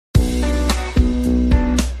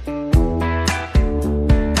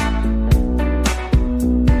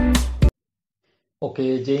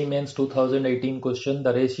Okay, JEE Mains 2018 question.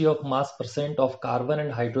 The ratio of mass percent of carbon and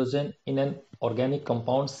hydrogen in an organic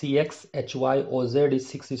compound CXHYOZ is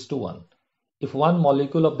 6:1. If one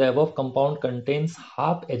molecule of the above compound contains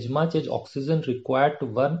half as much as oxygen required to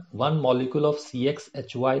burn one molecule of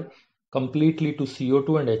CXHY completely to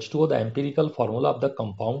CO2 and H2O, the empirical formula of the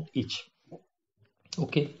compound is.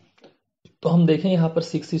 Okay, तो हम देखें यहाँ पर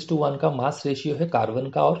 6:1 का mass ratio है carbon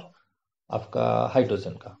का और आपका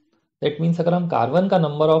हाइड्रोजन का. दैट मीन्स अगर हम कार्बन का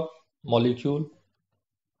नंबर ऑफ मॉलिक्यूल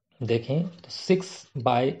देखें तो 6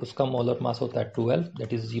 बाय उसका मोलर मास होता है 12,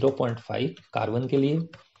 दैट इज 0.5 कार्बन के लिए.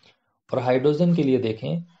 और हाइड्रोजन के लिए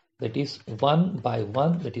देखें that is 1 bye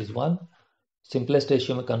 1, that is 1. Simplest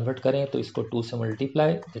ratio में कन्वर्ट करें तो इसको 2 से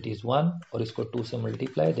मल्टीप्लाई, दैट इज 1, और इसको 2 से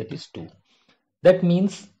multiply, that is 2. That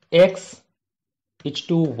means x is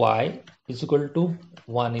to y is equal to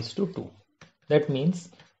 1:2. That means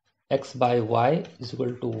x by y is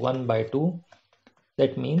equal to 1 by 2.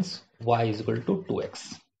 That means y is equal to 2x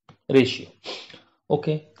ratio.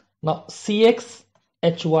 Okay. Now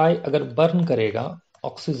CXHY अगर burn करेगा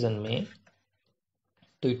oxygen में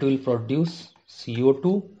तो it will produce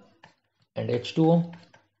CO2 and H2O.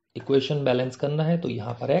 Equation balance करना है तो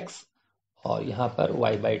यहाँ पर x और यहाँ पर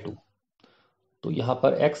y by 2. तो यहाँ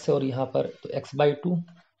पर x है और यहाँ पर तो x by 2,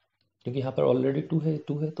 क्योंकि यहाँ पर ऑलरेडी 2 है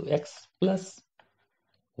तो x plus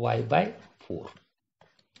y by 4.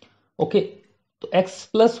 Okay, तो x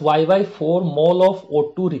plus y by 4 mole of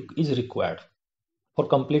O2 is required for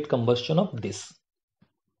complete combustion of this.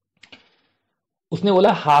 उसने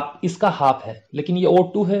बोला हाफ, इसका हाफ है, लेकिन ये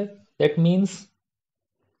O2 है, that means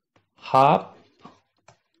half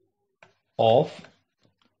of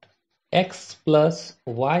x plus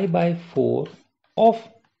y by 4 of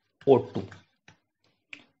O2.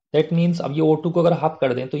 That means अब ये O2 को अगर हाफ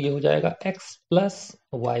कर दें तो ये हो जाएगा x प्लस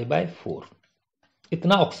y by 4.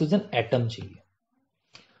 इतना ऑक्सीजन एटम चाहिए.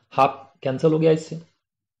 हाफ कैंसिल हो गया इससे.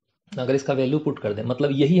 अगर इसका वैल्यू पुट कर दें,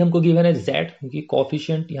 मतलब यही हमको गिवन है z, क्योंकि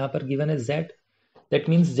कोफिशिएंट यहां पर गिवन है z. That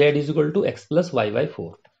means z is equal to x plus y by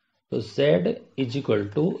 4. तो z is equal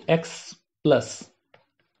to x plus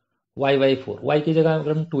y by 4. y की जगह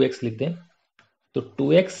अगर हम 2x लिख दें तो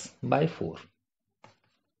 2x by 4,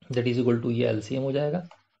 that is equal to ये एलसीएम हो जाएगा.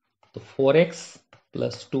 तो 4x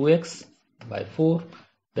plus 2x by 4,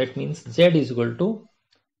 that means z is equal to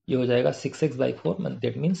ये हो जाएगा 6x by 4,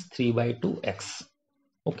 that means 3 by 2x.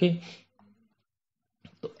 Okay,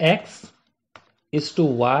 तो x is to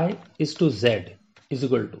y is to z is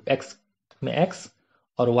equal to x में x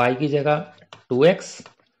और y की जगह 2x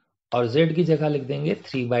और z की जगह लिख देंगे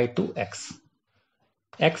 3 by 2x.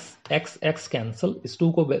 x कैंसिल, इस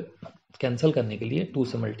 2 को कैंसिल करने के लिए 2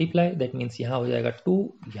 से मल्टीप्लाई, दैट मीन्स यहां हो जाएगा 2,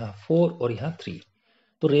 यहां 4 और यहां 3.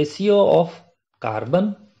 तो रेशियो ऑफ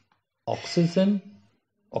कार्बन, ऑक्सीजन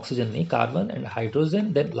नहीं, carbon and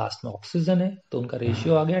hydrogen, then last में ऑक्सीजन है, तो उनका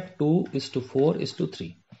रेशियो आ गया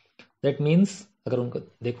 2:4:3. दैट मीन्स अगर उनको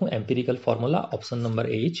देखूं empirical formula option number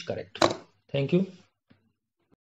A is correct. Thank you.